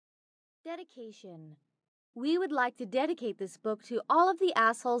Dedication. We would like to dedicate this book to all of the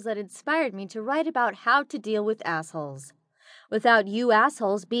assholes that inspired me to write about how to deal with assholes. Without you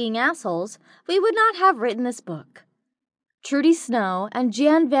assholes being assholes, we would not have written this book. Trudy Snow and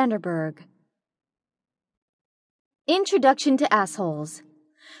Jan Vandenberg. Introduction to Assholes.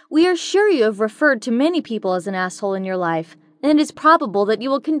 We are sure you have referred to many people as an asshole in your life, and it is probable that you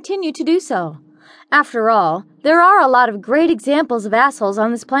will continue to do so. After all, there are a lot of great examples of assholes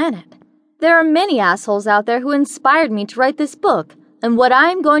on this planet. There are many assholes out there who inspired me to write this book, and what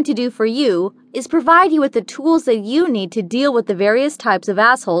I am going to do for you is provide you with the tools that you need to deal with the various types of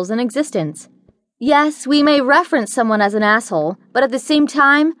assholes in existence. Yes, we may reference someone as an asshole, but at the same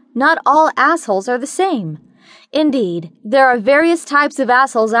time, not all assholes are the same. Indeed, there are various types of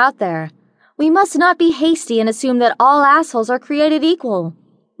assholes out there. We must not be hasty and assume that all assholes are created equal.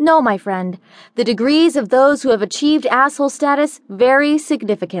 No, my friend, the degrees of those who have achieved asshole status vary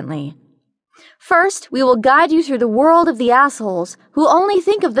significantly. First, we will guide you through the world of the assholes who only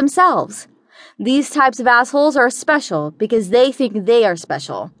think of themselves. These types of assholes are special because they think they are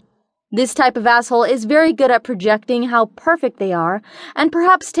special. This type of asshole is very good at projecting how perfect they are and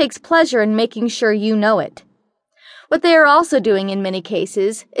perhaps takes pleasure in making sure you know it. What they are also doing in many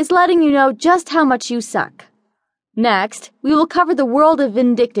cases is letting you know just how much you suck. Next, we will cover the world of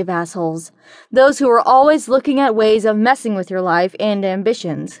vindictive assholes, those who are always looking at ways of messing with your life and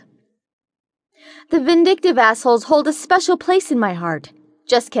ambitions. The vindictive assholes hold a special place in my heart.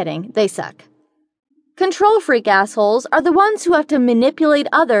 Just kidding, they suck. Control freak assholes are the ones who have to manipulate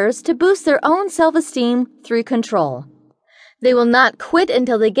others to boost their own self-esteem through control. They will not quit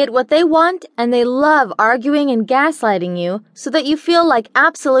until they get what they want, and they love arguing and gaslighting you so that you feel like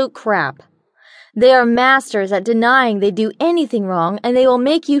absolute crap. They are masters at denying they do anything wrong, and they will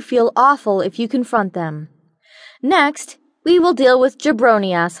make you feel awful if you confront them. Next, we will deal with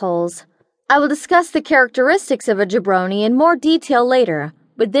jabroni assholes. I will discuss the characteristics of a jabroni in more detail later,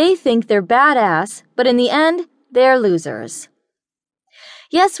 but they think they're badass, but in the end, they're losers.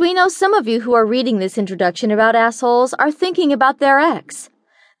 Yes, we know some of you who are reading this introduction about assholes are thinking about their ex.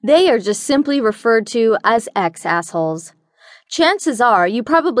 They are just simply referred to as ex-assholes. Chances are you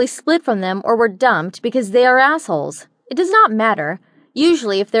probably split from them or were dumped because they are assholes. It does not matter.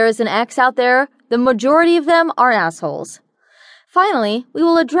 Usually, if there is an ex out there, the majority of them are assholes. Finally, we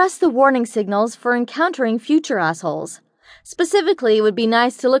will address the warning signals for encountering future assholes. Specifically, it would be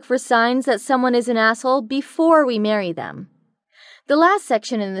nice to look for signs that someone is an asshole before we marry them. The last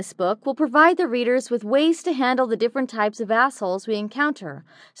section in this book will provide the readers with ways to handle the different types of assholes we encounter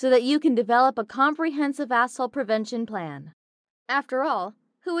so that you can develop a comprehensive asshole prevention plan. After all,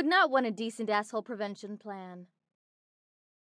 who would not want a decent asshole prevention plan?